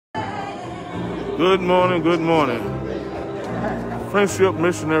Good morning, good morning. Friendship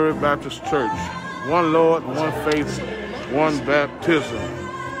Missionary Baptist Church. One Lord, one faith, one baptism.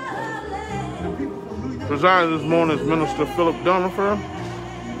 Presiding this morning is Minister Philip Donafer.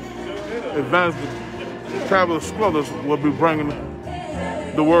 Evangelist Tabatha Strother will be bringing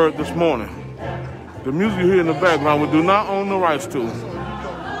the word this morning. The music you hear in the background we do not own the rights to.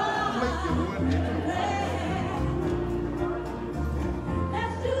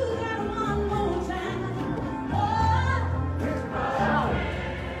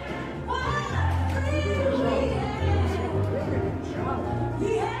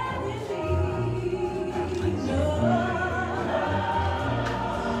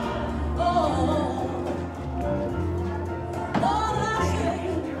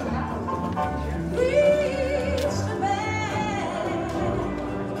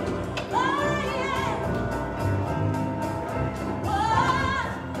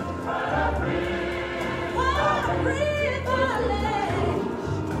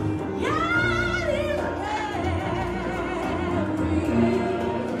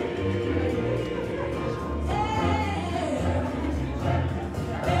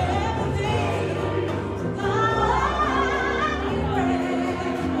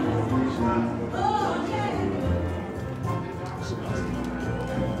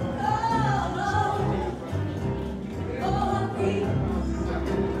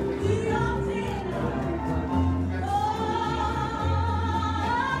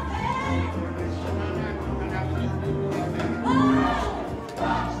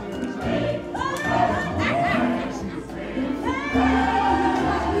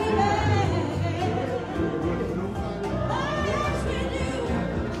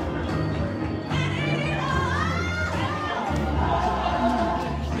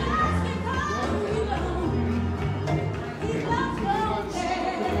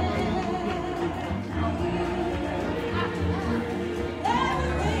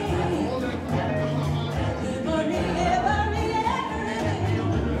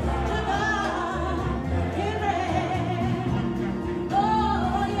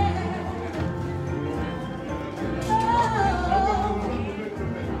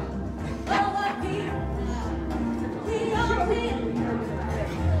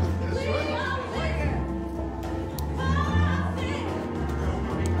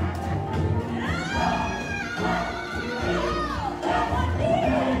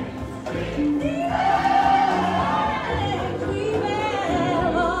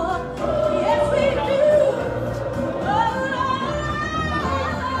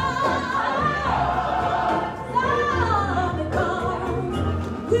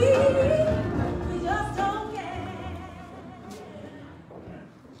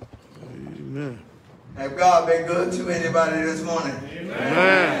 Have God been good to anybody this morning?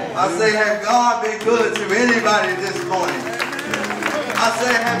 Amen. I say, have God been good to anybody this morning? I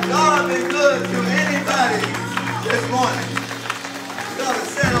say, have God been good to anybody this morning? You got to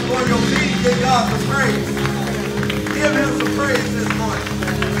stand up on your feet and give God some praise. Give him some praise this morning.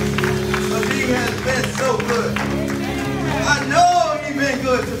 Because he has been so good. I know he's been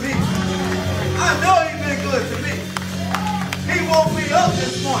good to me. I know he's been good to me. He woke me up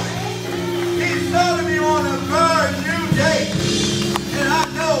this morning. He started me on a brand new day. And I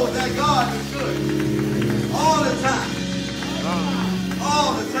know that God is good. All the time.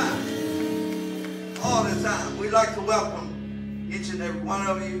 All the time. All the time. We'd like to welcome each and every one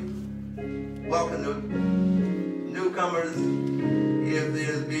of you. Welcome to newcomers, if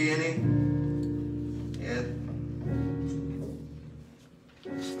there be any. And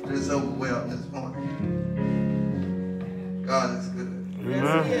it's overwhelmed this morning. God is good.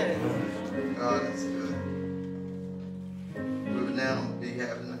 Amen. God is good. We will now be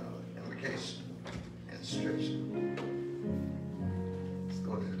having an invocation and scripture. Let's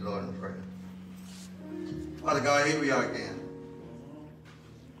go to the Lord in prayer. Father God, here we are again.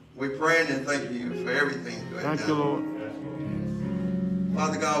 We're praying and thanking you for everything you have done. Thank you, Lord.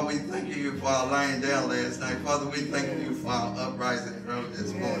 Father God, we thank you for our lying down last night. Father, we thank you for our uprising early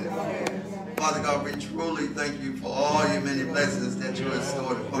this morning. Father God, we truly thank you for all your many blessings that you have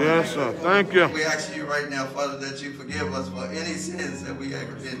stored upon us. Yes, sir. Thank you. We ask you right now, Father, that you forgive us for any sins that we have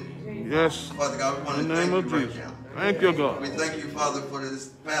committed. Yes. Father God, we want In to the name thank of you right Jesus. now. Thank you, God. We thank you, Father, for this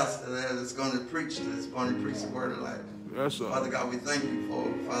pastor that is going to preach this morning, preach the word of life. Yes, sir. Father God, we thank you for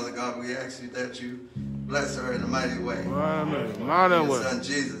it. Father God, we ask you that you bless her in a mighty way. Amen. Mighty In your way. son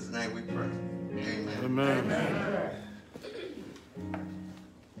Jesus' name we pray. Amen. Amen.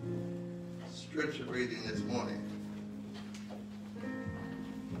 Scripture reading this morning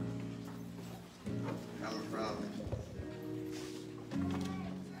coming from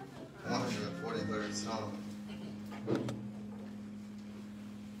 143 third song.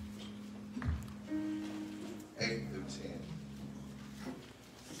 8 through 10.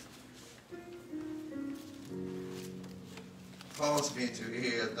 Cause me to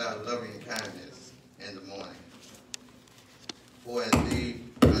hear thy loving kindness in the morning. For indeed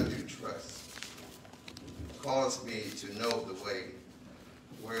I do trust. Cause me to know the way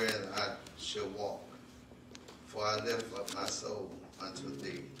wherein I shall walk. For I lift up my soul unto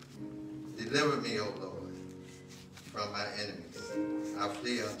thee. Deliver me, O Lord, from my enemies. I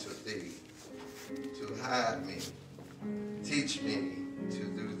flee unto thee to hide me. Teach me to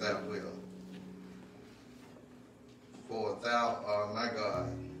do thy will. For thou art my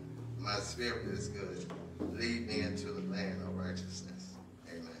God, my spirit is good. Lead me into the land of righteousness.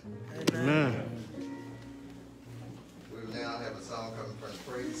 Amen. Amen. We will now have a song coming from the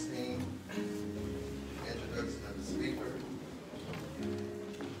praise team. Introduction of the speaker.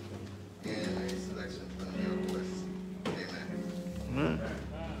 And a selection from your voice. Amen. Amen.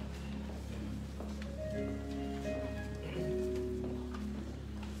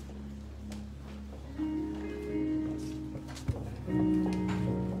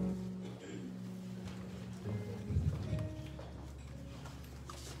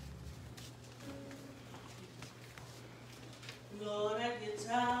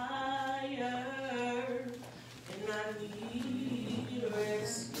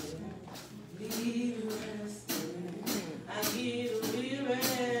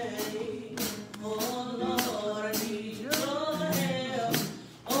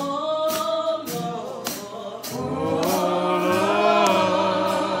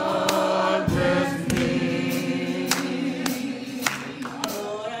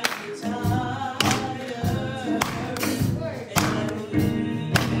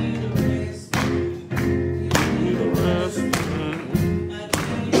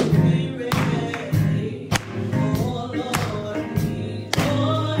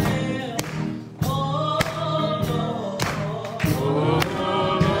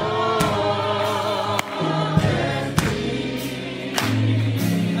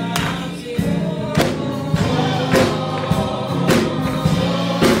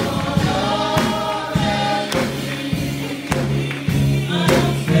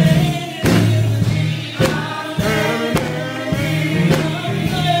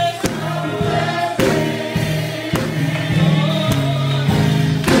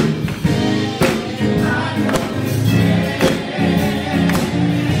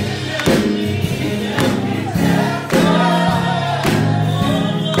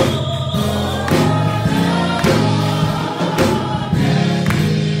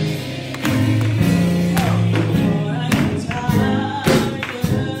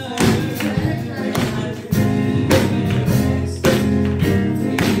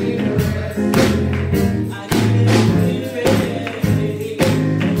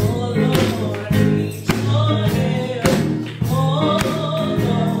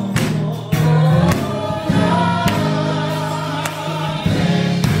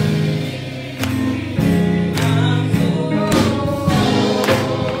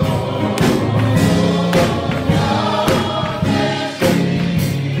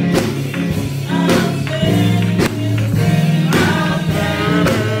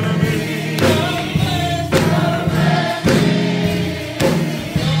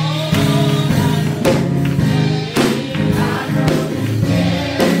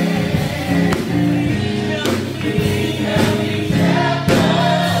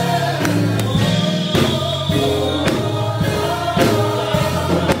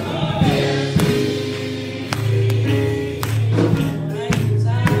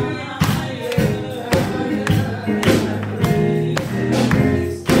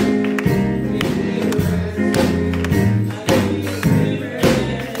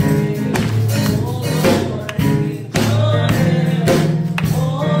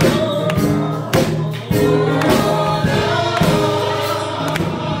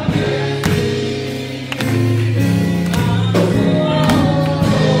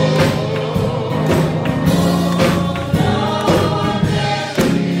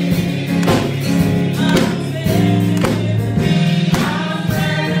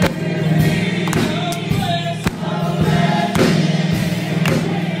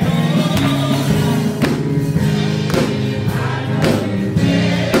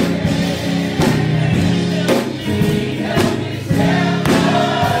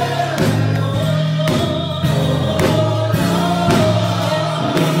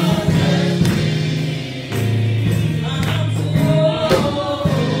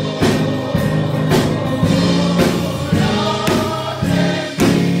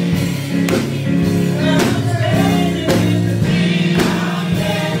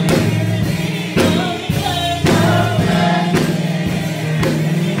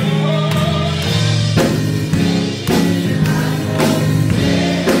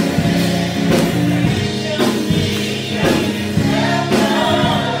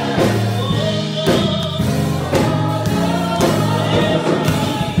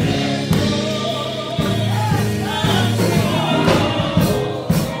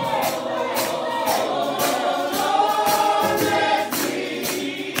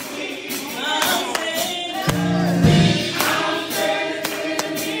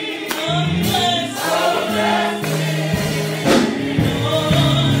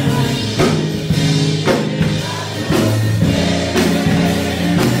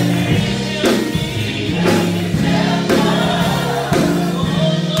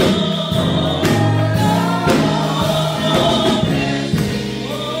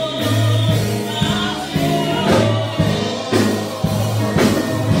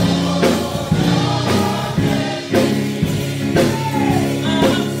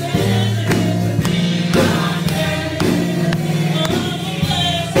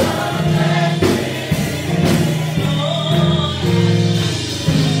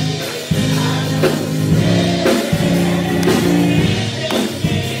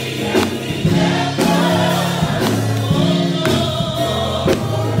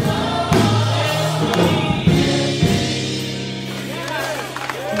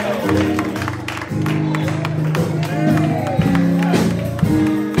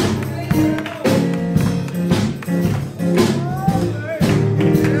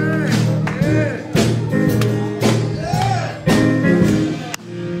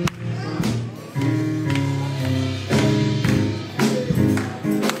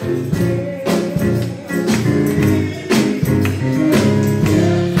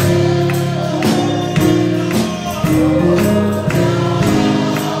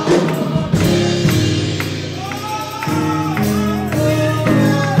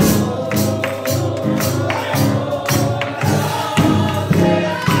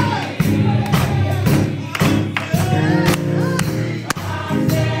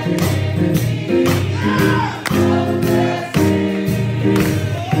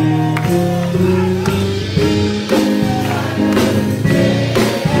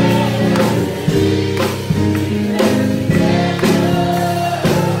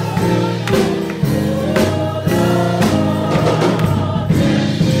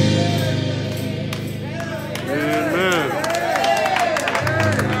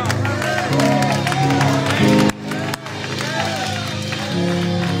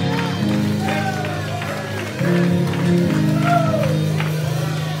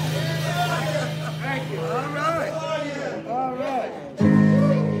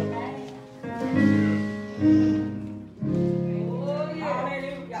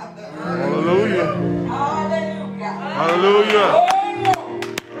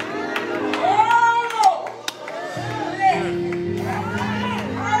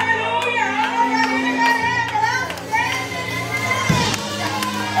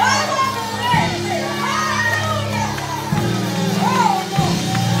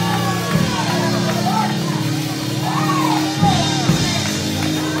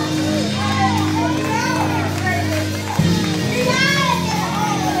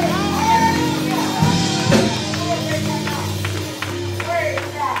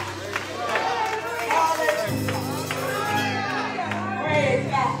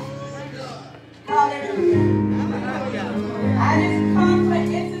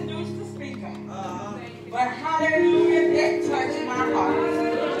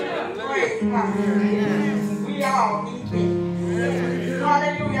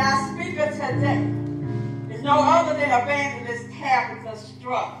 other day. There's no other than Evangelist Tabatha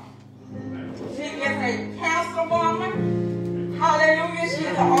Strother. She is a councilwoman. Hallelujah. She's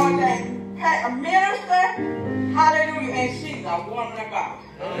an ordained minister. Hallelujah. And she's a woman of God.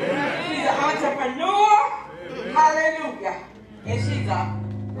 She's an entrepreneur. Hallelujah. And she's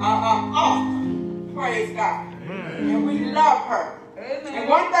an author. Praise God. And we love her. And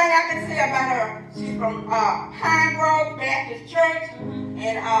one thing I can say about her, she's from Pine Grove Baptist Church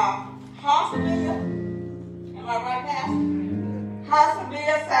in Hossville. Am I right, Pastor?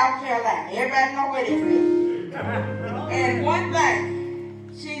 Hossville, South Carolina. Everybody know where this is. And one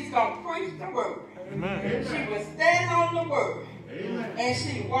thing, she's going to preach the word. Amen. She will stand on the word. Amen. And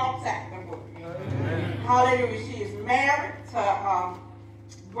she walks out the word. Amen. Hallelujah. She is married to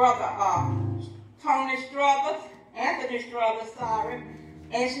Brother Tony Strother, Anthony Strother, sorry,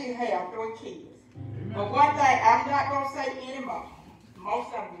 and she has 3 kids. Amen. But one thing I'm not going to say anymore.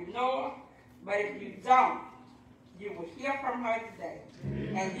 Most of you know her, but if you don't, you will hear from her today.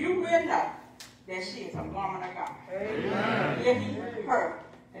 Amen. And you will know that she is a woman of God. Amen. If you heard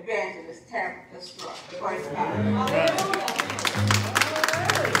Evangelist Tabatha Strother. Praise God. Hallelujah.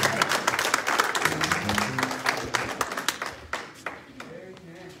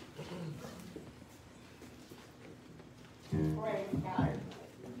 Praise God.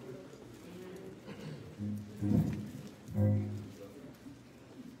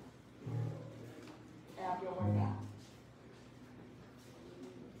 Have your way, God.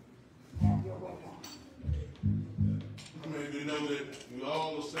 Have your way, God. I mean, we know that we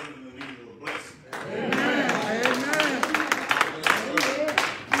all are standing in the need of a blessing. Amen. Amen.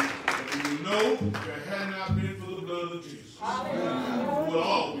 And we know if it had not been for the blood of Jesus, we would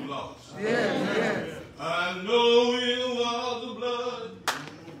all be lost. Yes, yes. I know it was the blood.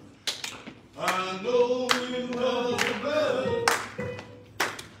 I know it was the blood.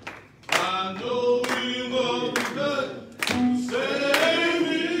 I know it was the blood to save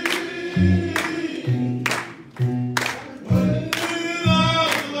me. When I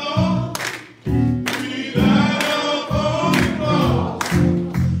was lost, we died upon the cross.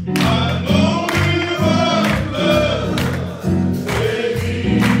 I know it was the blood to save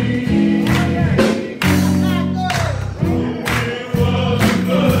me.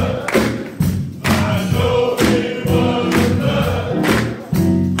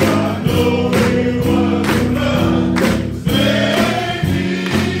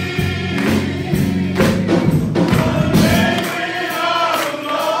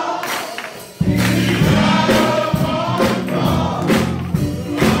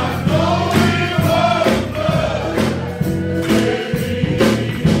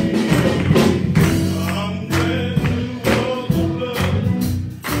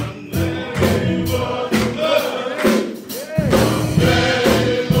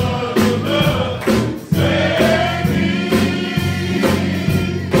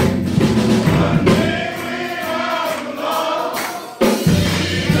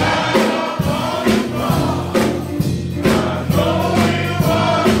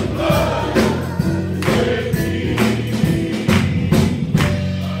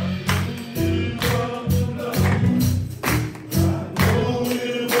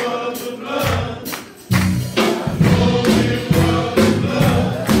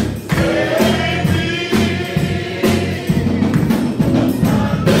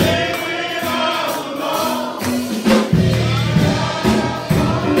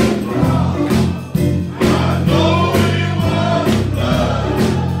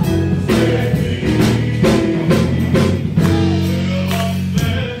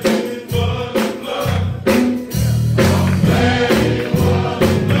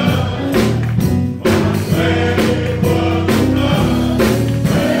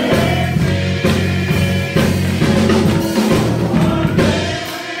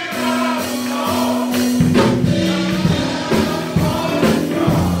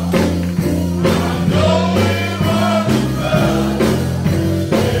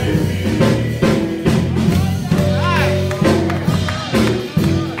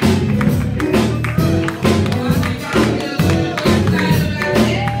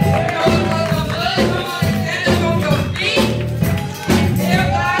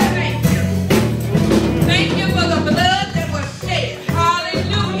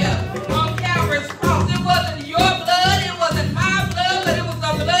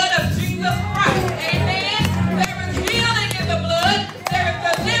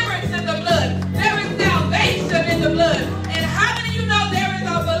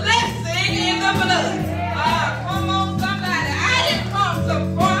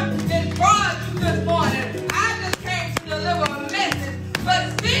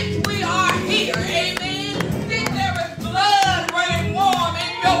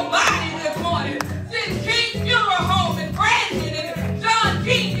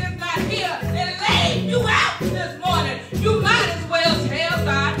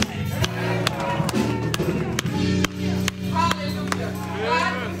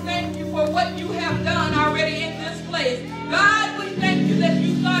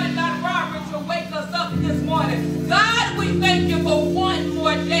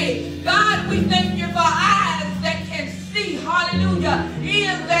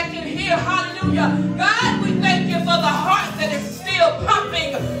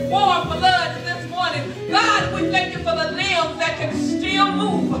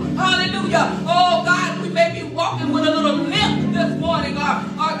 move. Hallelujah. Oh God, we may be walking with a little limp this morning, or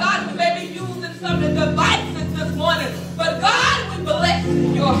God, we may be using some of the devices this morning. But God, we bless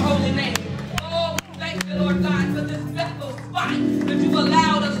your holy name. Oh, thank you, Lord God, for this vessel spot that you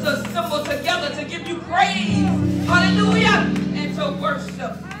allowed us to assemble together to give you praise. Hallelujah. And to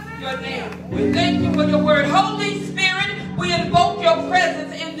worship your name. We thank you for your word. Holy Spirit, we invoke your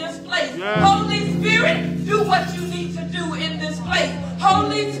presence in this place. Yes. Holy Spirit, do what you need to do in this place.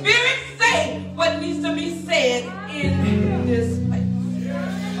 Holy Spirit, say what needs to be said in this place.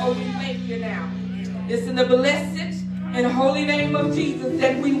 Oh, we thank you now. It's in the blessed and holy name of Jesus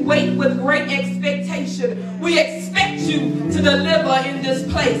that we wait with great expectation. We expect you to deliver in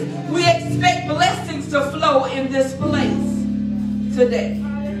this place. We expect blessings to flow in this place today.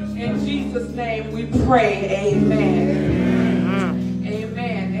 In Jesus' name we pray, amen.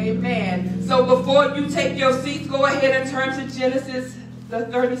 Amen, amen. So before you take your seats, go ahead and turn to Genesis, the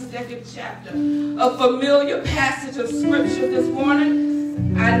 32nd chapter. A familiar passage of scripture this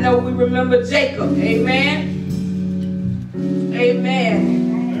morning. I know we remember Jacob, amen.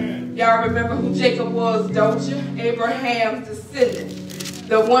 Amen. Y'all remember who Jacob was, don't you? Abraham's descendant.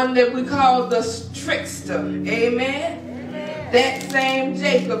 The one that we call the trickster, amen. That same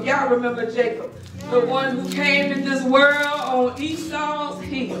Jacob, y'all remember Jacob, the one who came in this world on Esau's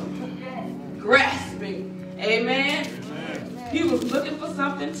heel, grasping, amen. He was looking for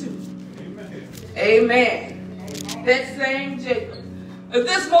something too, amen. That same Jacob.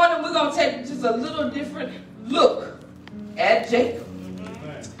 This morning we're going to take just a little different look at Jacob.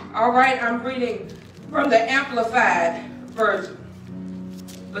 All right, I'm reading from the Amplified Version,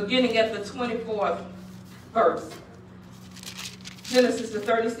 beginning at the 24th verse. Genesis, the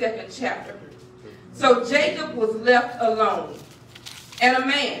 32nd chapter. So Jacob was left alone, and a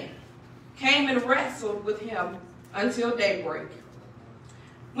man came and wrestled with him until daybreak.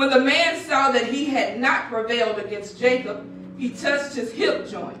 When the man saw that he had not prevailed against Jacob, he touched his hip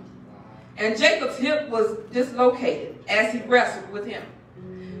joint, and Jacob's hip was dislocated as he wrestled with him.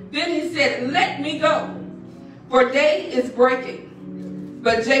 Then he said, "Let me go, for day is breaking."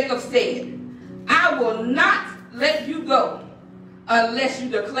 But Jacob said, "I will not let you go unless you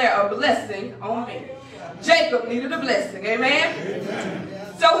declare a blessing on me." Jacob needed a blessing, amen? Amen.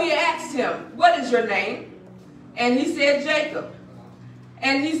 So he asked him, "What is your name?" And he said, "Jacob."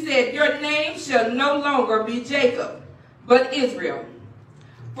 And he said, "Your name shall no longer be Jacob, but Israel.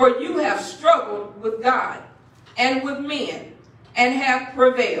 For you have struggled with God and with men and have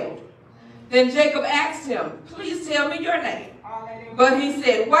prevailed." Then Jacob asked him, "Please tell me your name." But he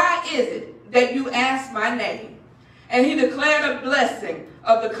said, "Why is it that you ask my name?" And he declared a blessing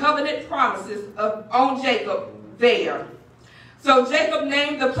of the covenant promises on Jacob there. So Jacob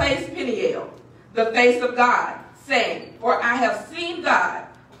named the place Peniel, the face of God, saying, "For I have seen God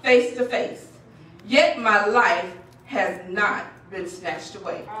face to face, yet my life has not been snatched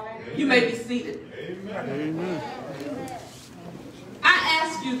away." You may be seated. Amen. I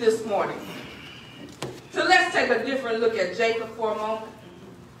ask you this morning, so let's take a different look at Jacob for a moment,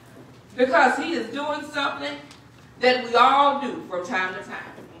 because he is doing something that we all do from time to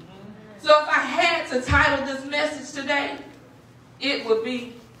time. So if I had to title this message today, it would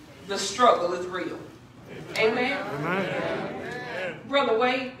be "The Struggle is Real." Amen? Amen. Brother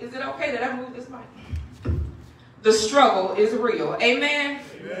Wade, is it okay that I move this mic? The struggle is real. Amen?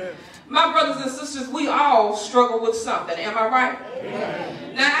 Amen. My brothers and sisters, we all struggle with something. Am I right?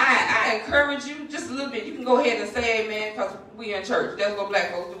 Amen. Now, I encourage you just a little bit. You can go ahead and say amen, because we in church. That's what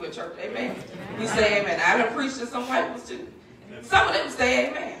black folks do in church. Amen. We say amen. I done preached to some white ones too. Some of them say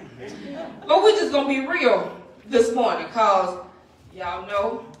amen. But we just going to be real this morning, because y'all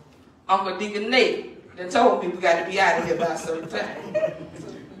know Uncle Deacon Nate that told me we got to be out of here by a certain time.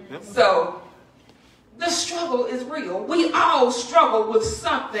 So, the struggle is real. We all struggle with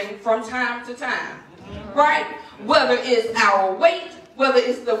something from time to time, right? Whether it's our weight, whether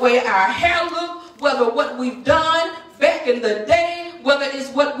it's the way our hair looks, whether what we've done back in the day, whether it's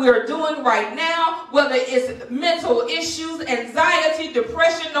what we're doing right now, whether it's mental issues, anxiety,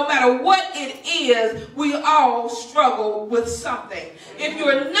 depression, no matter what it is, we all struggle with something. If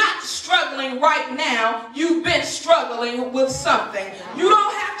you're not struggling right now, you've been struggling with something. You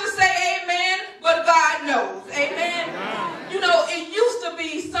don't have to say amen, but God knows. Amen. You know, it used to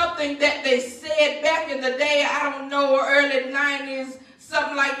be something that they said back in the day, I don't know, early 90s,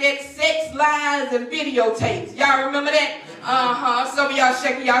 something like that, sex lies and videotapes. Y'all remember that? Some of y'all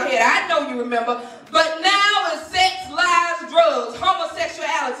shaking your head. I know you remember. But now it's sex, lies, drugs,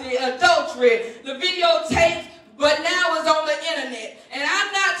 homosexuality, adultery, the videotapes, but now it's on the internet. And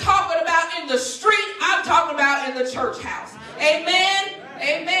I'm not talking about in the street. I'm talking about in the church house. Amen?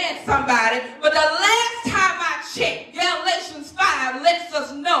 Amen. somebody, but the last time I checked, Galatians 5 lets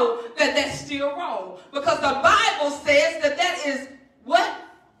us know that that's still wrong. Because the Bible says that that is what?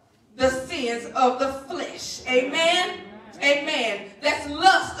 The sins of the flesh. Amen? Amen. That's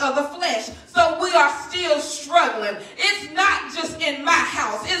lust of the flesh. So we are still struggling. It's not just in my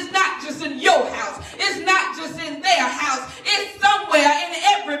house. It's not just in your house. It's not just in their house. It's somewhere in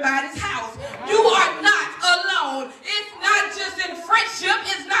everybody's house. You are not alone. It's not just in Friendship.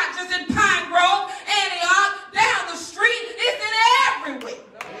 It's not just in Pine Grove, Antioch, down the street. It's in everywhere.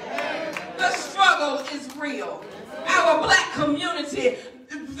 The struggle is real. Our black community,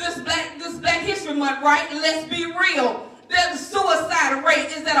 this Black History Month, right? Let's be real. The suicide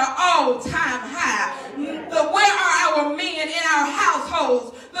rate is at an all-time high. Where are our men in our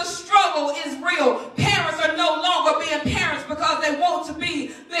households? The struggle is real. Parents are no longer being parents because they want to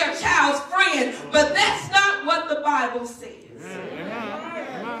be their child's friend. But that's not what the Bible says.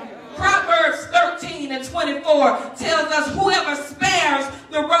 Proverbs 13:24 tells us whoever spares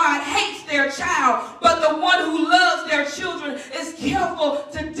the rod hates their child, but the one who loves their children is careful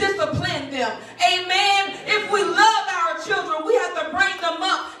to discipline them. Amen. If we love our children, we have to bring them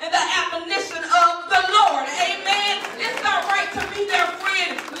up in the admonition of the Lord. Amen. It's not right to be their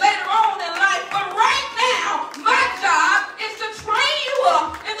friend later on in life, but right now, my job is to train you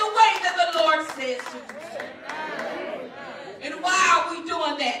up in the way that the Lord says to do. And why are we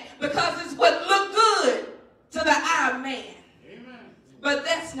doing that? Because it's what look good to the eye of man. Amen. But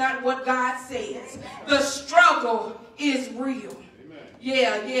that's not what God says. The struggle is real.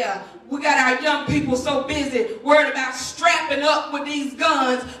 Amen. Yeah. We got our young people so busy worried about strapping up with these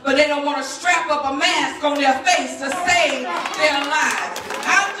guns, but they don't want to strap up a mask on their face to save their lives.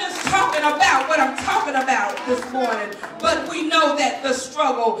 I'm just talking about what I'm talking about this morning. But we know that the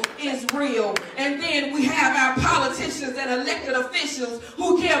struggle is real. And then we have our politicians and elected officials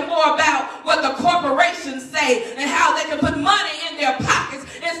who care more about what the corporations say and how they can put money in their pockets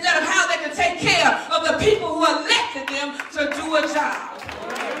instead of how they can take care of the people who elected them to do a job.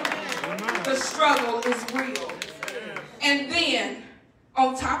 The struggle is real. And then,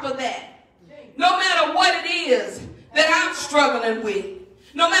 on top of that, no matter what it is that I'm struggling with,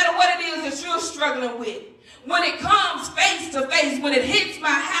 no matter what it is that you're struggling with, when it comes face to face, when it hits my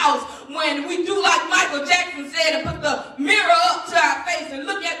house, when we do like Michael Jackson said and put the mirror up to our face and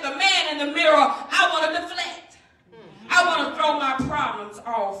look at the man in the mirror, I want to deflect. I want to throw my problems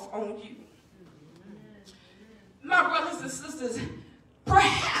off on you. My brothers and sisters,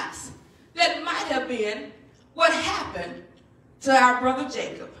 perhaps that might have been what happened to our brother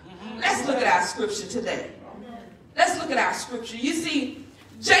Jacob. Let's look at our scripture today. Let's look at our scripture. You see,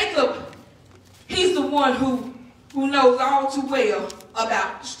 Jacob, he's the one who knows all too well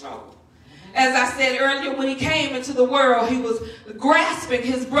about the struggle. As I said earlier, when he came into the world, he was grasping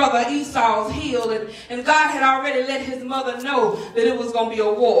his brother Esau's heel, and God had already let his mother know that it was going to be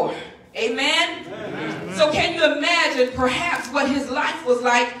a war. Amen? Amen? So can you imagine perhaps what his life was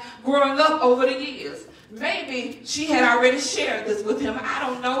like growing up over the years? Maybe she had already shared this with him. I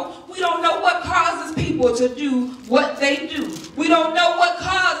don't know. We don't know what causes people to do what they do. We don't know what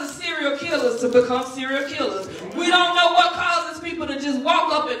causes serial killers to become serial killers. We don't know what causes people to just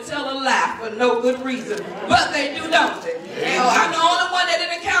walk up and tell a lie for no good reason. But they do, don't they? You know, I'm the only one that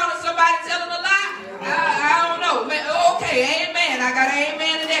didn't encounter somebody telling a lie. I don't know. Okay, amen. I got an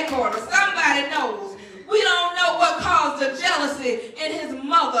amen in that corner. Somebody knows. We don't know what caused the jealousy in his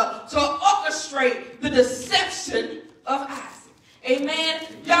mother to orchestrate the deception of Isaac. Amen.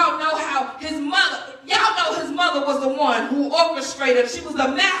 Y'all know how his mother was the one who orchestrated. She was the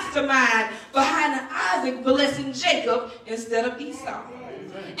mastermind behind Isaac blessing Jacob instead of Esau.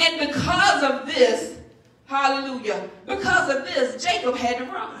 And because of this, hallelujah, because of this, Jacob had to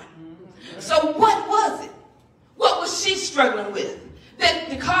run. So what was it? What was she struggling with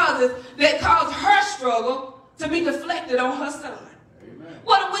that caused her struggle to be deflected on her son? Amen.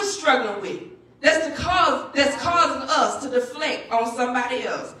 What are we struggling with that's causing us to deflect on somebody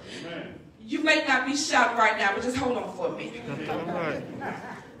else? Amen. You may not be shouting right now, but just hold on for a minute.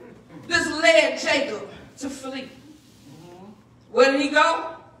 This led Jacob to flee. Where did he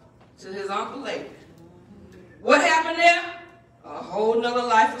go? To his uncle Laban. What happened there? A whole nother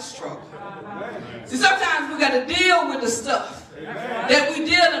life of struggle. See, sometimes we got to deal with the stuff that we're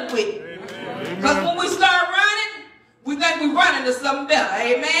dealing with. Because when we start running, we think we're running to something better.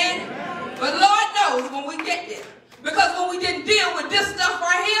 Amen? But Lord knows when we get there. Because when we didn't deal with this stuff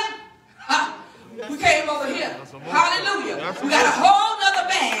right here, we came over here. Hallelujah. We got a whole nother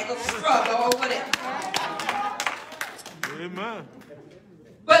bag of struggle over there. Amen.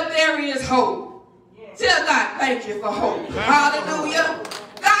 But there is hope. Tell God thank you for hope. Hallelujah.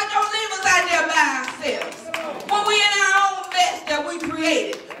 God don't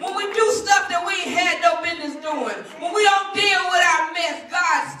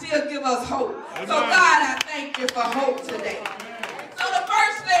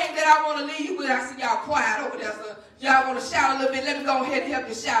to leave you with, I see y'all quiet over there, so y'all want to shout a little bit. Let me go ahead and help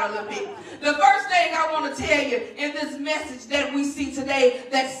you shout a little bit. The first thing I want to tell you in this message that we see today,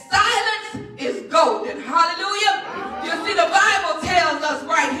 that silence is golden. Hallelujah. You see, the Bible tells us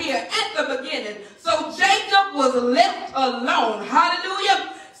right here at the beginning. So Jacob was left alone.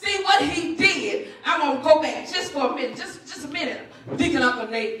 Hallelujah. See what he did. I'm going to go back just for a minute. Just a minute. Deacon Uncle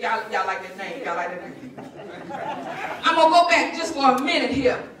Nate. Y'all like that name. Y'all like that name. I'm going to go back just for a minute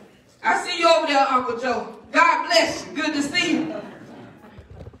here. I see you over there, Uncle Joe. God bless you. Good to see you.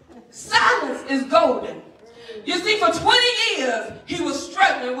 Silence is golden. You see, for 20 years, he was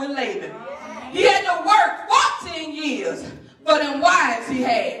struggling with Laban. He had to work 14 years for them wives he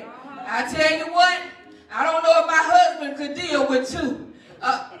had. I tell you what, I don't know if my husband could deal with two.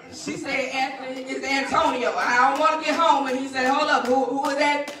 She said, Anthony, it's Antonio. I don't want to get home. And he said, hold up, who is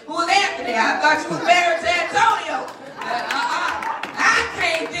that? Who is Anthony? I thought you was married to Antonio. I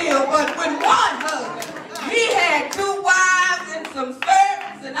can't deal but with one husband. He had 2 wives and some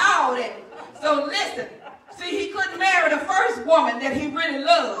servants and all that. So listen, see, he couldn't marry the first woman that he really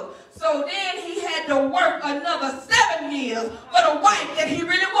loved. So then he had to work another 7 years for the wife that he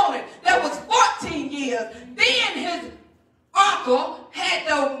really wanted. That was 14 years. Then his uncle had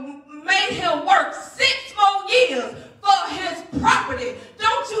to make him work 6 more years for his property.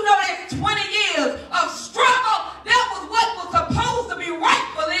 Don't you know that's 20 years of struggle? That was what was supposed to be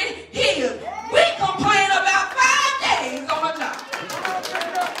rightfully his. We complain about 5 days on a job.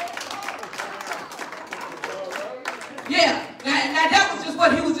 Yeah, now that was just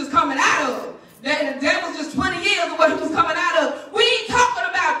what he was just coming out of. That was just 20 years of what he was coming out of. We ain't talking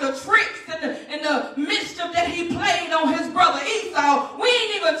about the tricks and the mischief that he played on his brother Esau. We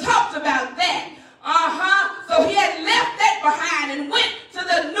ain't even talked about that. So he had left that behind and went to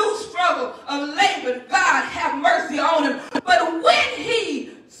the new struggle of Laban. God have mercy on him. But when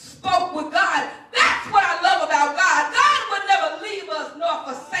he spoke with God, that's what I love about God. God would never leave us nor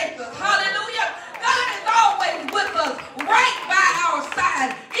forsake us. Hallelujah. God is always with us, right by our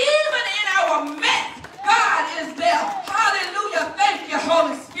side. Even in our mess, God is there. Hallelujah. Thank you,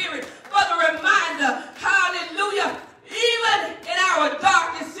 Holy Spirit, for the reminder. Hallelujah. Even in our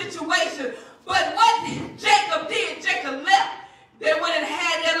darkest situation. But what Jacob did, Jacob left. They went and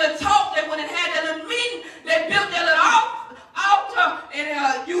had their little talk. They went and had their little meeting. They built their little altar.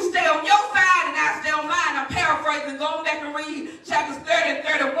 And you stay on your side and I stay on mine. I'm paraphrasing, going back and read chapters 30 and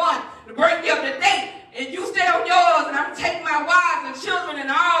 31 to bring you up to date. And you stay on yours, and I'm taking my wives and children and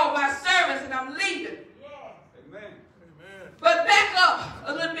all my servants, and I'm leaving. Yeah. Amen. But back up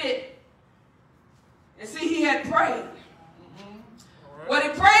a little bit. And see, he had prayed. Right. What he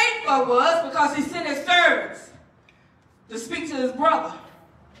prayed for was because he sent his servants to speak to his brother.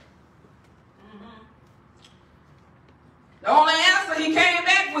 The only answer he came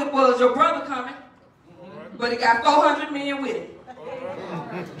back with was, your brother coming. Right. But he got 400 men with him.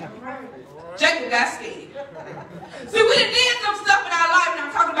 Jacob got scared. See, we did some stuff in our life, and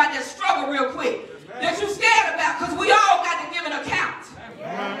I'm talking about that struggle real quick, that you're scared about, because we all got to give an account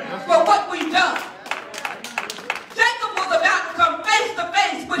for what we've done. Jacob was about to come face to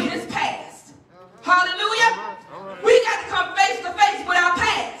face with his past. Hallelujah. We got to come face to face with our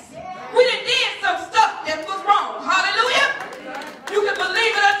past. We did some stuff that was wrong. Hallelujah. You can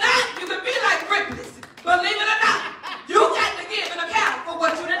believe it or not, you can be like Ripley. Believe it or not, you got to give an account for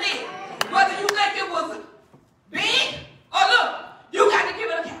what you done did. Whether you think it was big or little, you got to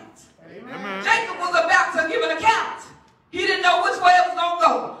give an account. Amen. Jacob was about to give an account. He didn't know which way it was going to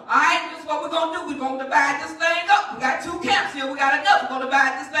go. All right, this is what we're going to do. We're going to divide this thing up. We got 2 camps here. We got enough. We're going to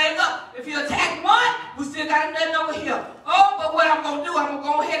divide this thing up. If you attack one, we still got nothing over here. Oh, but what I'm going to do, I'm going to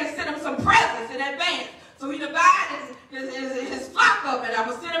go ahead and send him some presents in advance. So he divided his flock up, and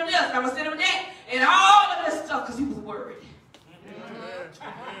I'm going to send him this, and I'm going to send him that, and all of this stuff, because he was worried.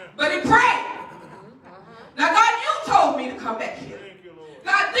 But he prayed. Now, God, you told me to come back here.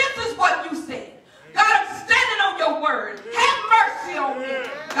 God, this is what you said. God, I'm standing on your word. Have mercy on me,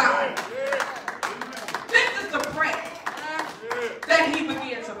 God. This is the prayer that he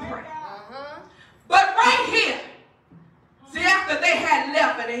began to pray. But right here, see, after they had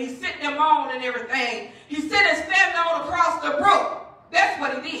left and he sent them on and everything, he sent his family on across the brook. That's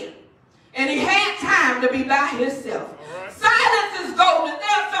what he did. And he had time to be by himself. Silence is golden.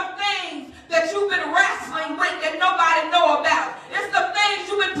 There are some things that you've been wrestling with that nobody know about. It's some things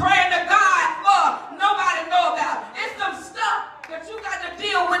you've been praying to God for nobody know about. It's some stuff that you got to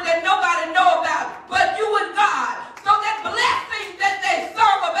deal with that nobody know about but you and God. So that blessing that they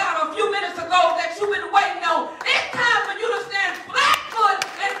serve about a few minutes ago that you've been waiting on, it's time for you to stand flat-foot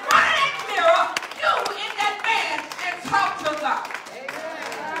in front of that mirror, you in that man, and talk to God.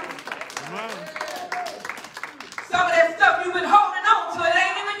 stuff you've been holding on to, it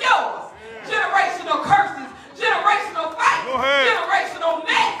ain't even yours. Generational curses, generational fights, generational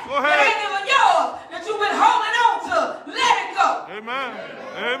mess, it ain't even yours that you've been holding on to. Let it go. Amen.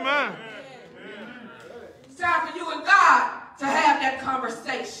 Amen. It's time for you and God to have that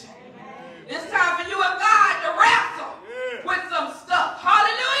conversation. It's time for you and God to wrestle with some stuff.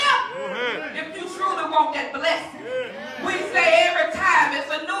 Hallelujah. If you truly want that blessing. We say every time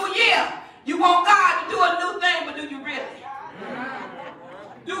it's a new year, you want God to do a new thing, but do you really?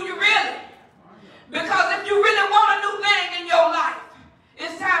 Do you really? Because if you really want a new thing in your life,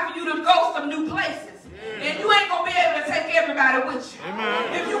 it's time for you to go some new places. And you ain't going to be able to take everybody with you.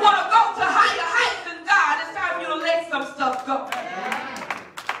 Amen. If you want to go to higher heights in God, it's time for you to let some stuff go.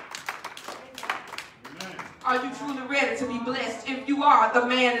 Are you truly ready to be blessed? If you are, the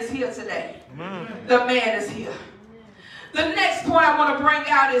man is here today. The man is here. The next point I want to bring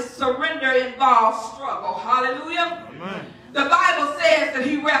out is surrender involves struggle. Hallelujah. Amen. The Bible says that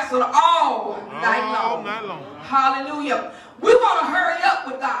he wrestled all night long. Hallelujah. We want to hurry up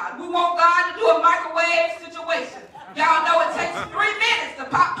with God. We want God to do a microwave situation. Y'all know it takes 3 minutes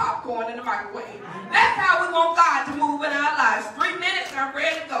to pop popcorn in the microwave. That's how we want God to move in our lives. 3 minutes and I'm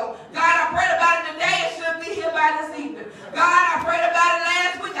ready to go. God, I prayed about it today. It should be here by this evening. God, I prayed about it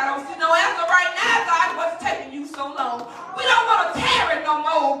last week. I don't see no answer right now. God, what's taking you so long? We don't want to tarry no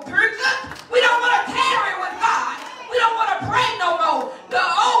more, preacher. We don't want to tarry with God. We don't want to pray no more. The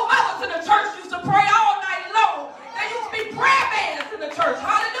old mothers in the church used to pray all night long. There used to be prayer bands in the church.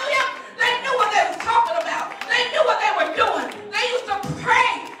 Hallelujah. They knew what they was talking about. They knew what they were doing. They used to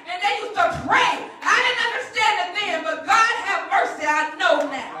pray and they used to pray. I didn't understand it then, but God have mercy. I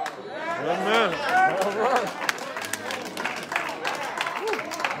know now. Amen. All right.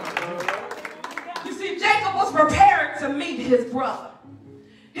 You see, Jacob was preparing to meet his brother.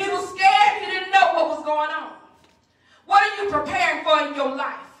 He was scared. He didn't know what was going on. What are you preparing for in your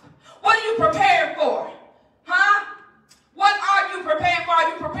life? What are you preparing for? Huh? What are you preparing for? Are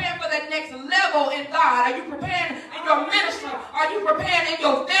you preparing for that next level in God? Are you preparing in your ministry? Are you preparing in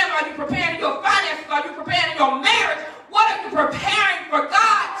your family? Are you preparing in your finances? Are you preparing in your marriage? What are you preparing for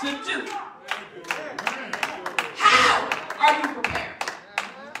God to do? How are you preparing?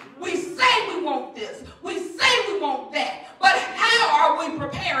 We say we want this. We say we want that. But how are we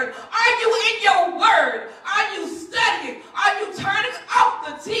preparing? Are you in your word? Are you studying? Are you turning off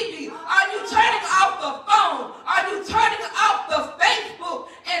the TV? Are you turning off the phone? Are you turning off the Facebook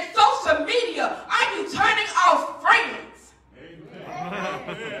and social media? Are you turning off friends?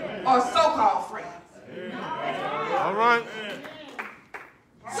 Or so-called friends? All right.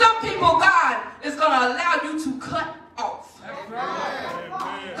 Some people, God is going to allow you to cut off.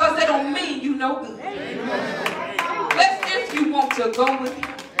 Because they don't mean you no good. That's if you want to go with him.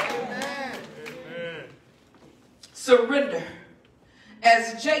 Surrender.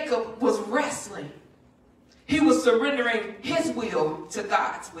 As Jacob was wrestling, he was surrendering his will to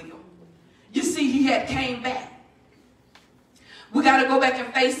God's will. You see, he had came back. We got to go back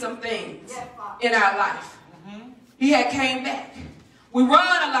and face some things in our life. He had came back. We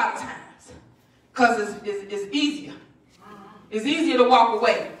run a lot of times because it's easier. It's easier to walk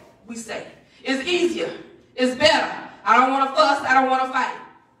away, we say. It's easier. It's better. I don't want to fuss. I don't want to fight.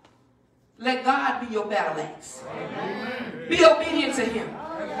 Let God be your battle axe. Amen. Be obedient to him.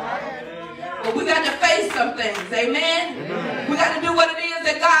 But we got to face some things. Amen? Amen. We got to do what it is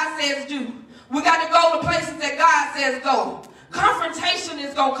that God says do. We got to go to places that God says go. Confrontation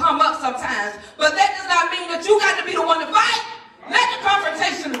is going to come up sometimes. But that does not mean that you got to be the one to fight. Let the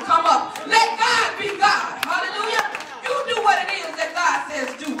confrontation come up. Let God be God. Hallelujah. You do what it is that God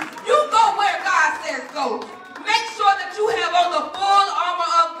says do. You go where God says go. Make sure that you have on the full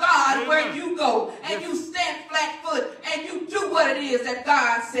armor of God where you go. And you stand flat foot. And you do what it is that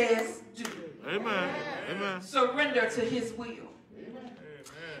God says do. Amen. Amen. Surrender to his will.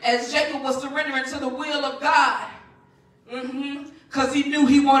 As Jacob was surrendering to the will of God. Because he knew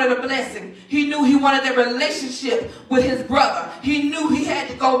he wanted a blessing. He knew he wanted a relationship with his brother. He knew he had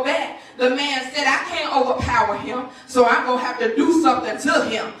to go back. The man said, I can't overpower him, so I'm going to have to do something to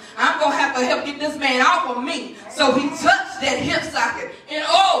him. I'm going to have to help get this man off of me. So he touched that hip socket, and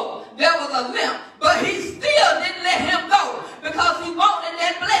oh, there was a limp. But he still didn't let him go because he wanted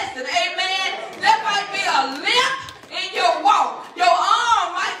that blessing. Amen. There might be a limp in your walk. Your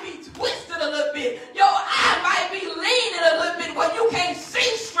arm might be twisted a little bit. Your eye might be leaning a little bit where you can't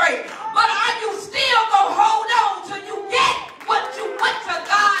see straight. But are you still going to hold on till you get what you went to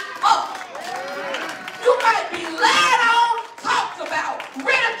God for? You might be lied on, talked about,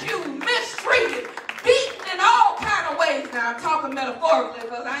 ridiculed, mistreated, beaten in all kind of ways. Now I'm talking metaphorically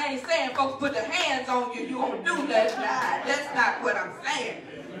because I ain't saying folks put their hands on you, you won't do that. Nah, that's not what I'm saying.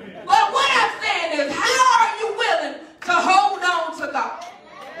 But what I'm saying is, how are you willing to hold on to God?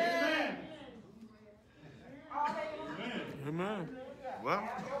 Amen. Well,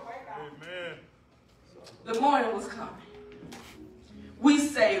 amen. The morning was coming. We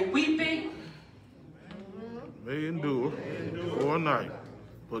say weeping may endure for a night,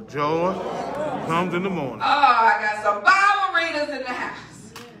 but joy comes in the morning. Oh, I got some Bible readers in the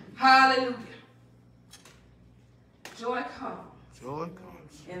house. Hallelujah. Joy comes. Joy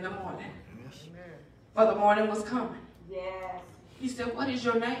comes In the morning. Yes. For the morning was coming. Yes. He said, what is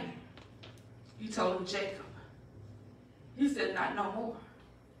your name? He told him Jacob. He said, not no more.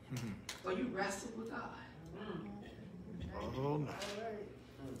 For you wrestled with God. Oh, no.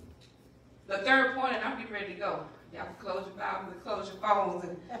 The third point, and I'm getting ready to go. Y'all can close your Bibles and close your phones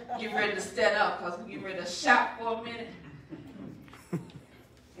and get ready to stand up because we're getting ready to shout for a minute.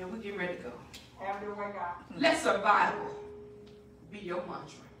 And we're getting ready to go. Have your way, God. Let survival be your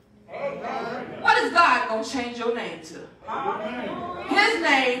mantra. Amen. What is God going to change your name to? Hallelujah. His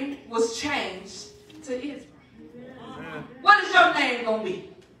name was changed to Israel. What is your name going to be?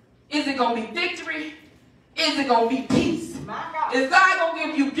 Is it going to be victory? Is it going to be peace? My God. Is God going to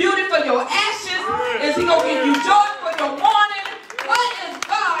give you beauty for your ashes? Is he going to give you joy for your mourning? What is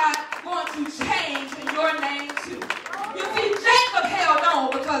God going to change your name to? You see, Jacob held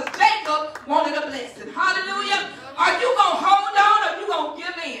on because Jacob wanted a blessing. Hallelujah. Are you going to hold on or are you going to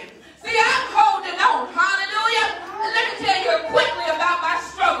give in? See, I'm holding on. Hallelujah. And let me tell you quickly about my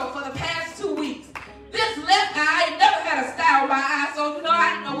struggle for the past 2 weeks. This left eye, I ain't never had a star in my eye, so you know,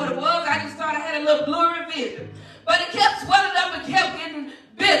 I didn't know what it was. I just thought I had a little blurry vision. But it kept swelling up and kept getting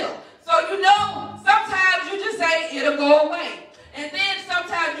bigger. So you know, sometimes you just say it'll go away. And then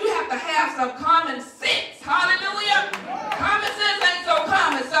sometimes you have to have some common sense. Hallelujah. Common sense ain't so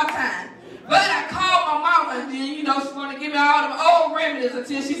common sometimes. But I called my mama and then, you know, she wanted to give me all them old remedies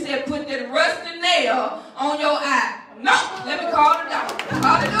until she said, put that rusty nail on your eye. No, let me call the doctor.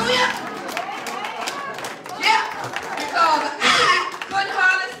 Hallelujah. Yeah, because I couldn't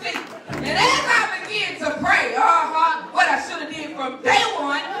hardly see. And as I began to pray, what I should have did from day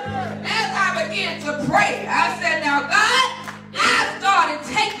one, as I began to pray, I said, now God, I started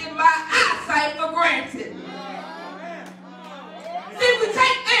taking my eyesight for granted. See, we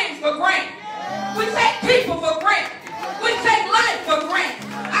take things for granted. We take people for granted. We take life for granted.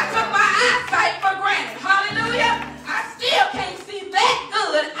 I took my eyesight for granted. Hallelujah. I still can't see that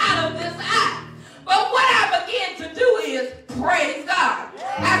good out of this eye. But what I began to do is praise God.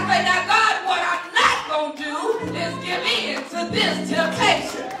 I say, now God, what I'm not going to do is give in to this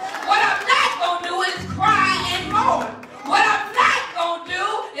temptation. What I'm not going to do is cry and mourn. What I'm not going to do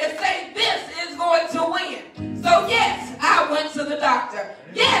is say this is going to win. So yes, I went to the doctor.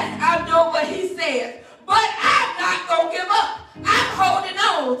 Yes, I'm doing what he says. But I'm not going to give up. I'm holding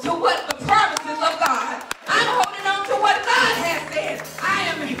on to what the promises of God. I'm holding on to what God has said.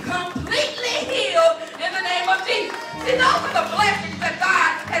 I am completely healed in the name of Jesus. See, those are the blessings that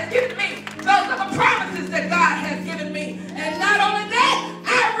God has given me. Those are the promises that God has given me. And not only that,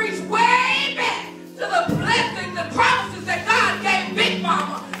 I reach way back to the blessings and promises that God gave Big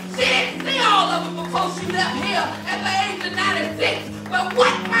Mama. She didn't see all of them before she left here at the age of 96. But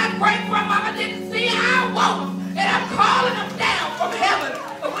what my great-grandmama didn't see, I want them. And I'm calling them down from heaven.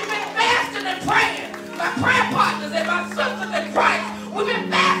 But we've been fasting and praying. My prayer partners and my sisters in Christ, we've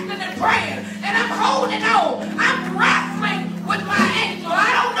been fasting and praying. And I'm holding on. I'm wrestling with my angel.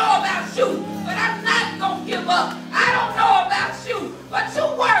 I don't know about you, but I'm not going to give up. I don't know about you, but 2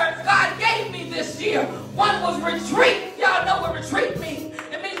 words God gave me this year. One was retreat. Y'all know what retreat means.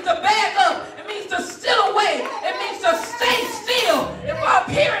 It means to bag up. It means to steal away. It means to stay still for a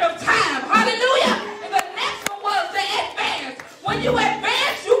period of time. Hallelujah. And the next one was to advance. When you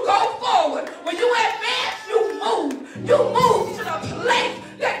advance, you go forward. When you advance, you move. You move to the place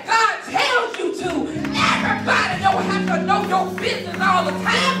that God tells you to. Everybody don't have to know your business all the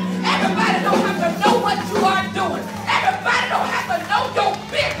time. Everybody don't have to know what you are doing. Everybody don't have to know your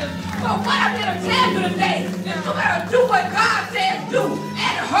business. But what I'm here to tell you today is you gotta do what God says do.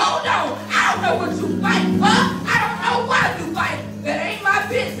 And hold on. I don't know what you fight for. I don't know why you fight. That ain't my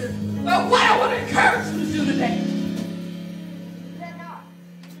business. But what I want to encourage you to do today,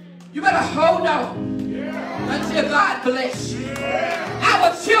 you better hold on until God bless you.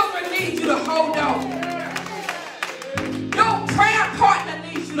 Our children need you to hold on. Your prayer partner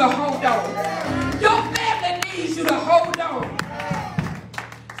needs you to hold on. Your family needs you to hold on.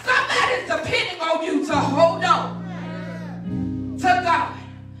 Somebody's depending on you to hold on to God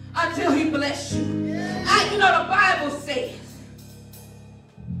until he bless you. You know the Bible says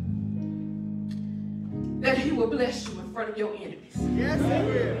that he will bless you in front of your enemies. Yes, he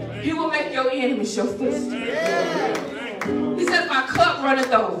will. He will make your enemies your footstool. He says, my cup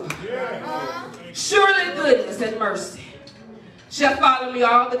runneth over. Surely goodness and mercy shall follow me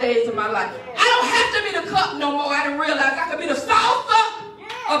all the days of my life. I don't have to be the cup no more. I didn't realize I could be the saucer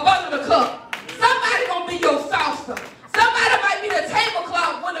up under the cup. Somebody gonna be your saucer. Somebody might be the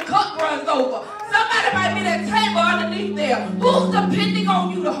tablecloth when the cup runs over. Somebody might be that table underneath there. Who's depending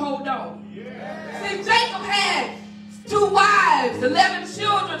on you to hold on? See, Jacob had 2 wives, 11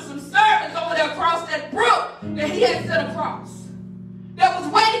 children, some servants over there across that brook that he had set across. That was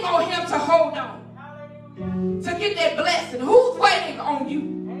waiting on him to hold on. To get that blessing. Who's waiting on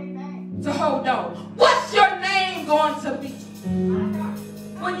you to hold on? What's your name going to be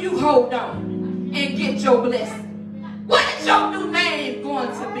when you hold on and get your blessing? What is your new name going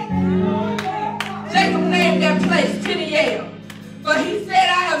to be? Jacob named that place Peniel. But he said,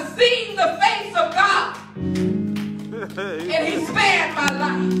 I have seen the face of God. And he spared my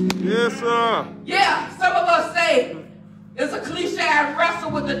life. Yes, sir. Yeah, some of us say, it's a cliche, I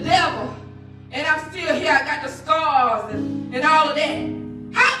wrestle with the devil. And I'm still here, I got the scars and all of that.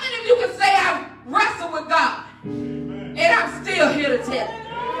 How many of you can say I've wrestled with God? And I'm still here to tell you.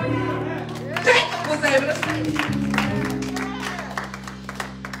 Jacob was able to say it.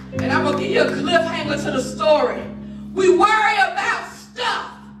 And I'm going to give you a cliffhanger to the story. We worry about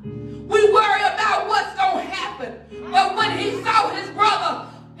stuff. We worry about what's going to happen. But when he saw his brother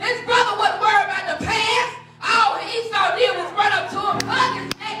wasn't worried about the past. All Esau did was run up to him, hug his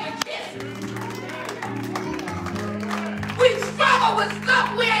neck, and kiss him. We struggle with stuff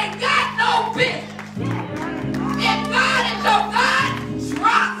we ain't got no business. If God is your God,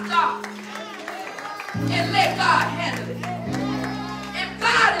 trust God. And let God handle it. If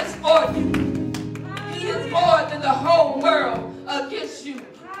God is for you, he is more than the whole world against you.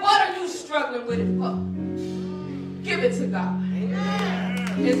 What are you struggling with it for? Give it to God.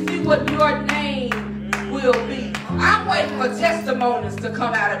 And see what your name will be. I'm waiting for testimonies to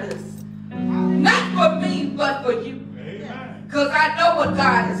come out of this. Not for me, but for you. Because I know what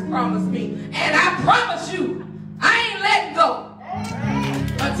God has promised me. And I promise you, I ain't letting go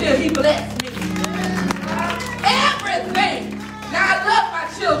until he blesses me. Everything. Now, I love my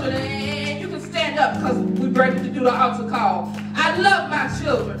children. And you can stand up because we're ready to do the altar call. I love my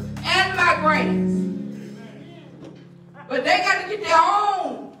children and my grands. But they got to get their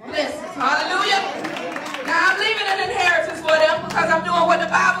own blessings. Hallelujah. Now, I'm leaving an inheritance for them because I'm doing what the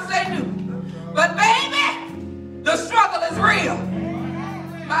Bible says do. But baby, the struggle is real.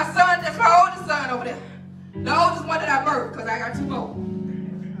 My son, that's my oldest son over there. The oldest one that I birthed because I got 2 more.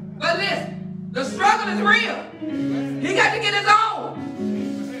 But listen, the struggle is real. He got to get his own.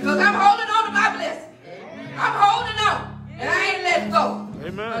 Because I'm holding on to my blessing. I'm holding on. And I ain't letting go.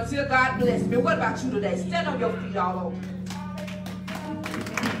 Amen. Until God bless me. What about you today? Stand on your feet all over.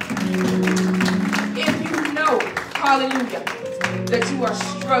 If you know, hallelujah, that you are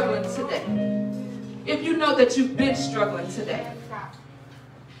struggling today. If you know that you've been struggling today.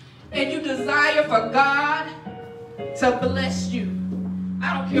 And you desire for God to bless you.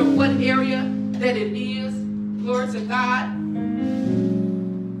 I don't care what area that it is. Glory to God.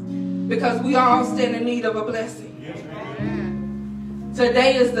 Because we all stand in need of a blessing.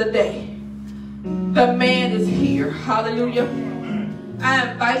 Today is the day. The man is here. Hallelujah.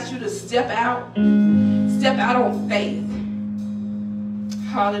 I invite you to step out. Step out on faith.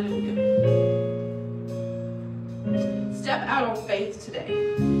 Hallelujah. Step out on faith today.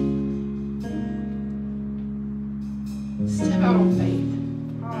 Step out on faith.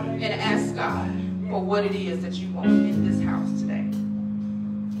 And ask God for what it is that you want in this house today.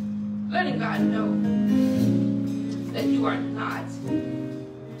 Letting God know that you are not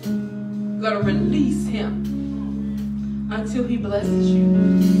going to release him until he blesses you.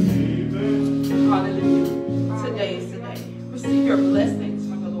 Hallelujah. Today is the day. Receive your blessings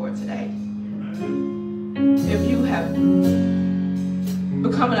from the Lord today. If you have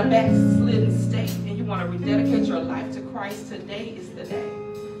become in a backslidden state and you want to rededicate your life to Christ, today is the day.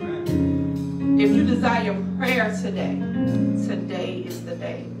 If you desire prayer today, today is the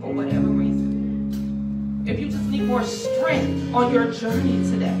day for whatever reason. If you just need more strength on your journey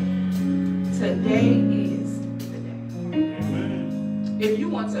today, today is the day. If you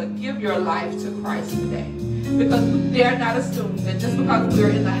want to give your life to Christ today, because we dare not assume that just because we're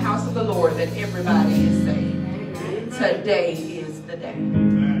in the house of the Lord that everybody is saved. Today is the day.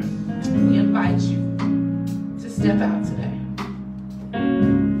 We invite you to step out today.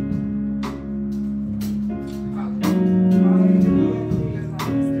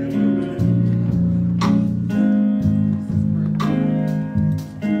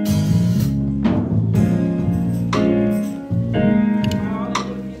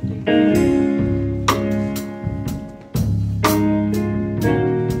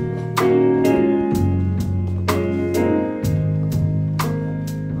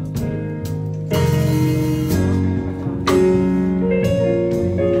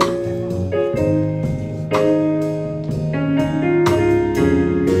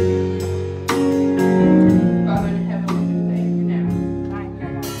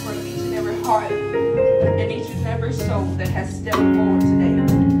 part in each and every soul that has stepped forward today.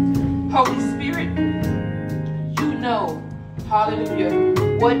 Holy Spirit, you know, hallelujah,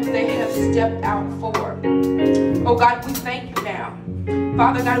 what they have stepped out for. Oh God, we thank you now.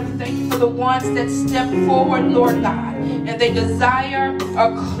 Father God, we thank you for the ones that step forward, Lord God, and they desire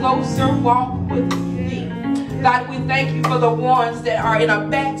a closer walk with thee. God, we thank you for the ones that are in a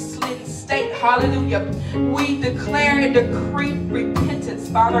backslidden state. Hallelujah. We declare and decree repentance,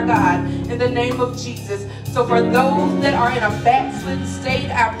 Father God, in the name of Jesus. So for those that are in a backslidden state,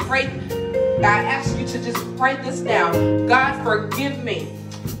 I ask you to just pray this now. God, forgive me,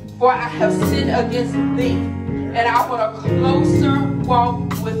 for I have sinned against thee, and I want a closer walk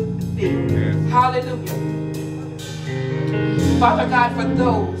with thee. Hallelujah. Father God, for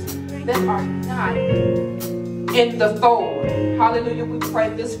those that are not in the fold, hallelujah, we pray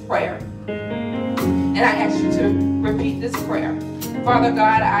this prayer. And I ask you to repeat this prayer. Father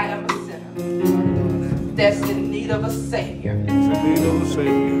God, I am a sinner that's in need of a Savior.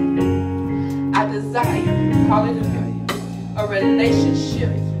 I desire, hallelujah, a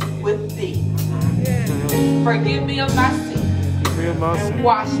relationship with thee. Forgive me of my sin.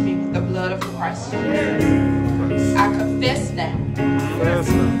 Wash me with the blood of Christ. I confess now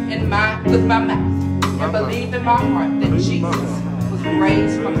with my mouth and believe in my heart that Jesus was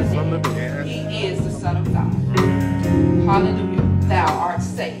raised from the dead. He is the Son of God. Hallelujah. Thou art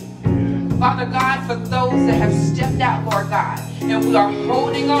saved. Father God, for those that have stepped out, Lord God, and we are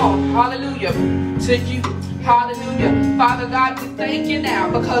holding on, hallelujah, to you. Hallelujah. Father God, we thank you now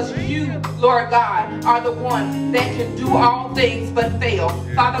because you, Lord God, are the one that can do all things but fail.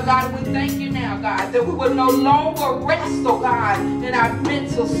 Father God, we thank you now, God, that we will no longer wrestle, God, in our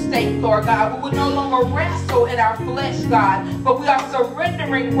mental state, Lord God. We will no longer wrestle in our flesh, God, but we are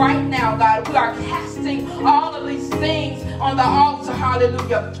surrendering right now, God. We are casting all of these things on the altar,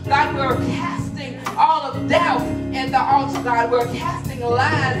 hallelujah. God, we are casting all of doubt at the altar, God. We're casting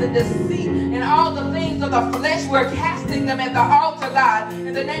lies and deceit and all the things of the flesh. We're casting them at the altar, God,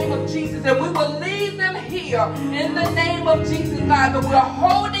 in the name of Jesus. And we will leave them here in the name of Jesus, God. But we're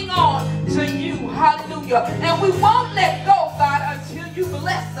holding on to you, hallelujah. And we won't let go, God, until you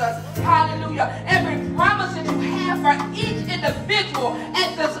bless us, hallelujah. Every promise that you have for each individual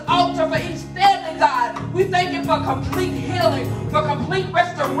at this altar, for each family, God, we thank you for complete healing, for complete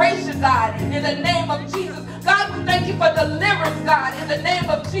restoration, God, in the name of Jesus. God, we thank you for deliverance, God, in the name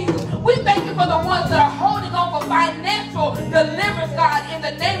of Jesus. We thank you for the ones that are holding on for financial deliverance, God, in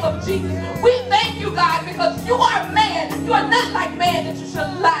the name of Jesus. We thank you, God, because you are man. You are not like man that you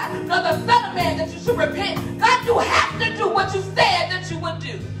should lie, nor the son of man that you should repent. God, you have to do what you said that you would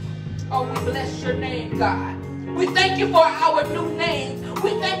do. Oh, we bless your name, God. We thank you for our new names.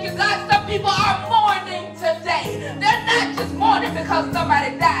 We thank you, God. Some people are mourning today. They're not just mourning because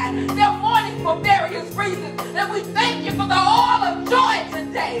somebody died. They're mourning for various reasons. And we thank you for the oil of joy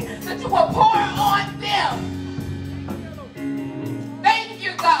today that you will pour on them. Thank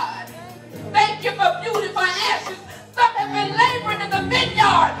you, God. Thank you for beauty for ashes. Some have been laboring in the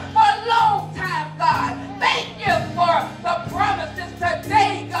vineyard for a long time, God. Thank you for the promises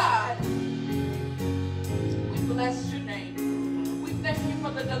today, God. Bless your name. We thank you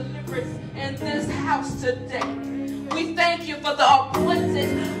for the deliverance in this house today. We thank you for the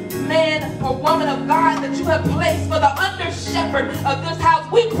appointed man or woman of God that you have placed for the under shepherd of this house.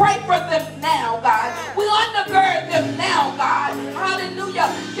 We pray for them now, God. We undergird them now, God.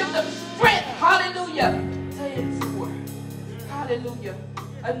 Hallelujah. Give them strength. Hallelujah. To endure. Hallelujah.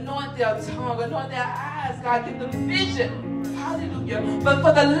 Anoint their tongue. Anoint their eyes, God. Give them vision. Hallelujah. But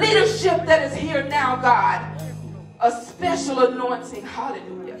for the leadership that is here now, God, a special anointing.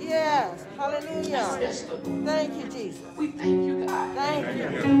 Hallelujah. Yes. Hallelujah. A special anointing. Thank you, Jesus. We thank you, God. Thank you.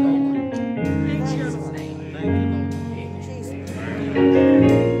 Lord. In Jesus' name. Amen. Jesus.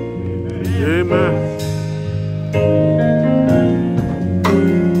 Amen.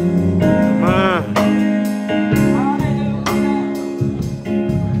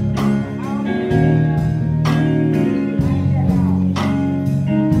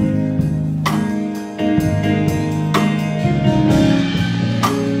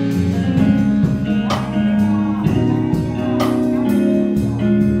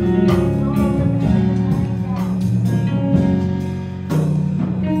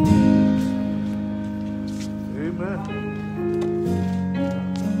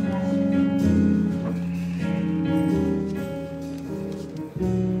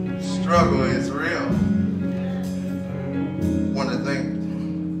 Struggle is real. Want to thank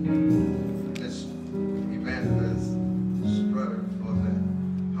this Evangelist Strother for that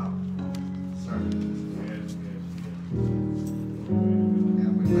powerful sermon.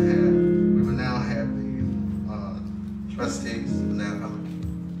 And we would Trustees, now coming.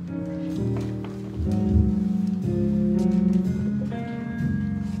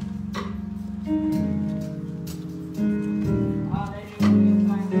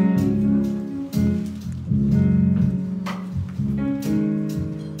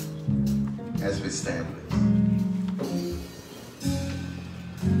 As we stand, please.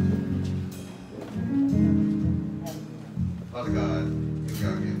 Father God, you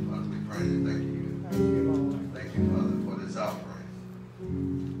got again, Father, we pray and thank you. Thank you, Father, for this offering.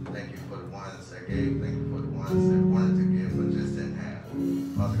 Thank you for the ones that gave. Thank you for the ones that wanted to give but just didn't have.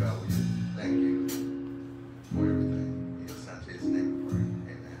 Father God, we just thank you for everything. In your Son Jesus' name we pray.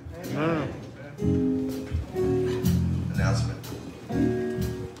 Amen. Announcement.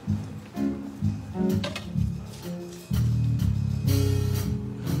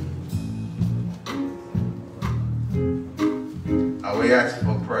 We ask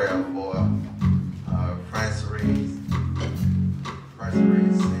for prayer for Francis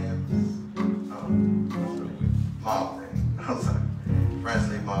Sims, Mobley. I'm sorry,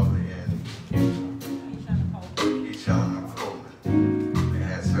 Francis Mobley and Keishana Coleman. They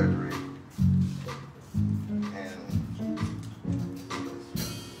had surgery.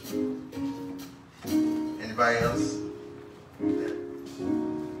 And anybody else that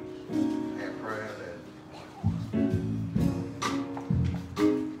had prayer that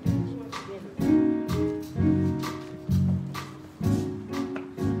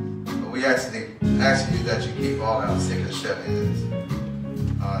asking you that you keep all our sick and shut-ins in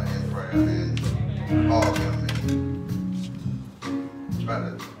prayer and call them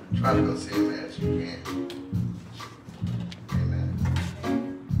and try to go see them as you can. Amen.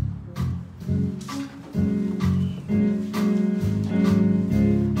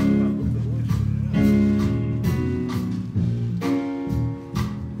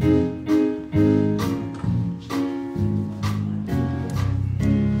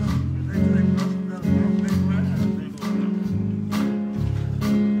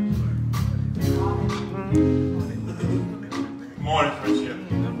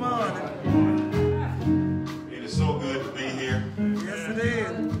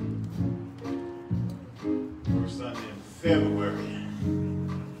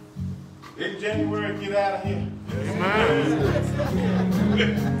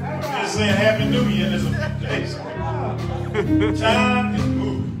 Time is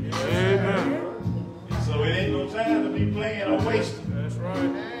moving. Amen. So it ain't no time to be playing or wasting. That's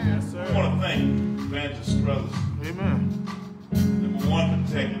right. Yes, sir. I want to thank Evangelist Strother. Amen. Number one,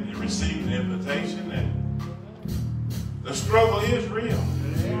 for taking and receiving the invitation. And the struggle is real.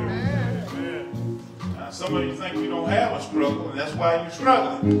 Amen. Now, some of you think you don't have a struggle, and that's why you're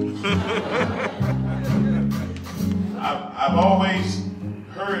struggling. I've always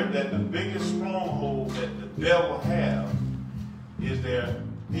heard that the biggest stronghold that the devil has is there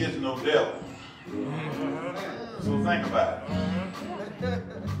is no devil. So think about it.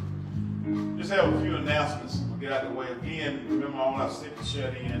 Just have a few announcements. We'll get out of the way again. Remember all our sick and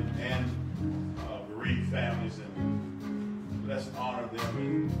shut in and bereaved families, and let's honor them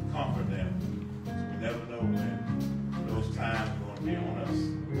and comfort them. We never know when those times are going to be on us.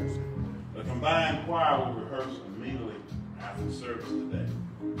 The combined choir will rehearse immediately after the service today.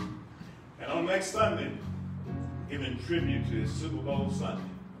 And on next Sunday, giving tribute to his Super Bowl Sunday,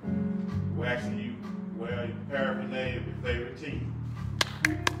 we're asking you to wear your paraphernalia of your favorite team.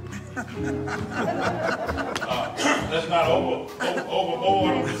 Let's not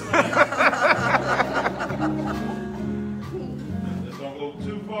overboard on this thing. Let's don't go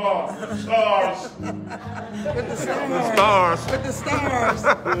too far. With the stars. With the stars. With the stars. With the stars.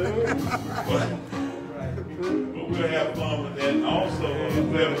 But we'll have fun with that. And also,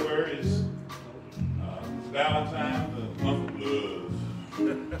 February is Valentine's, the month of love.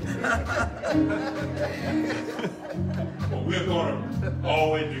 But we're going to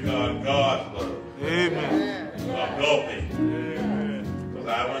always regard God's love. Amen. Agape. Because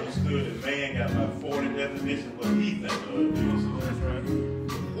I've understood that man got about 40 definitions of what he thinks love is. That's right.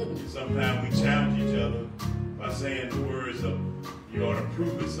 Sometimes we challenge each other by saying the words of, you ought to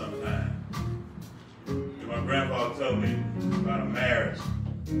prove it sometime. And my grandfather told me about a marriage.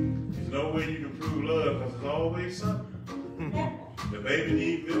 There's no way you can prove love because there's always something. The baby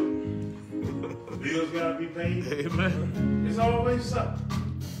needs milk. The bills got to be paid. Amen. It's always something.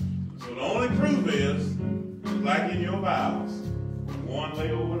 So the only proof is, like in your vows, one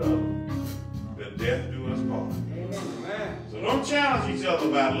lay over the other, that death do us part. Amen. So don't challenge each other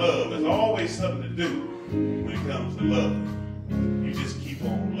about love. There's always something to do when it comes to love. You just keep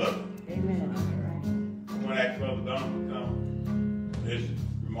on loving. Amen. I'm going to ask Brother Donald to come. Just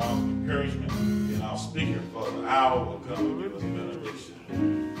remarks of encouragement. And our speaker for the hour will come and give us benediction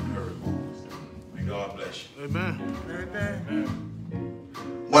and her remarks. May God bless you. Amen.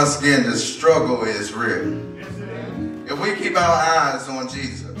 Once again, the struggle is real. If we keep our eyes on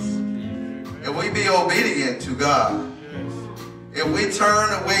Jesus, if we be obedient to God, if we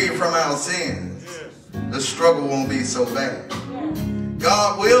turn away from our sins, the struggle won't be so bad.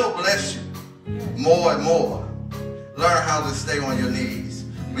 God will bless you more and more. Learn how to stay on your knees.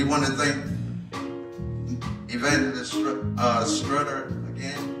 We want to thank Evangelist Strother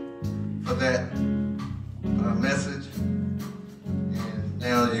again for that message. And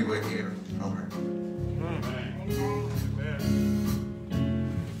now you will hear from her.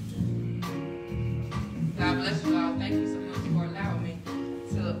 God bless you all. Thank you so much for allowing me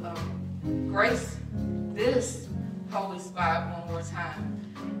to grace this holy spot one more time.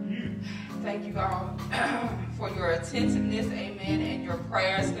 Thank you all for your attentiveness, amen, and your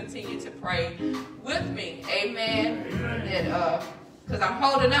prayers. Continue to pray with me, amen. That because I'm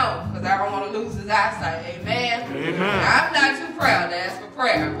holding on, because I don't want to lose his eyesight, amen. I'm not too proud to ask for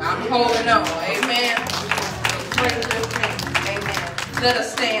prayer. I'm holding on, amen. So pray with me, amen. Let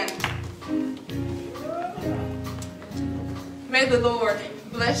us stand. May the Lord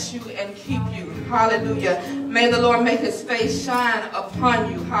bless you and keep you. Hallelujah. May the Lord make his face shine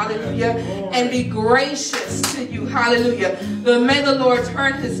upon you. Hallelujah. And be gracious to you. Hallelujah. May the Lord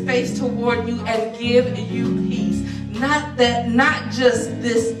turn his face toward you and give you peace. Not just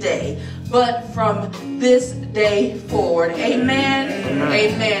this day, but from this day forward. Amen.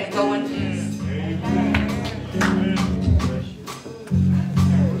 Amen. Go in peace.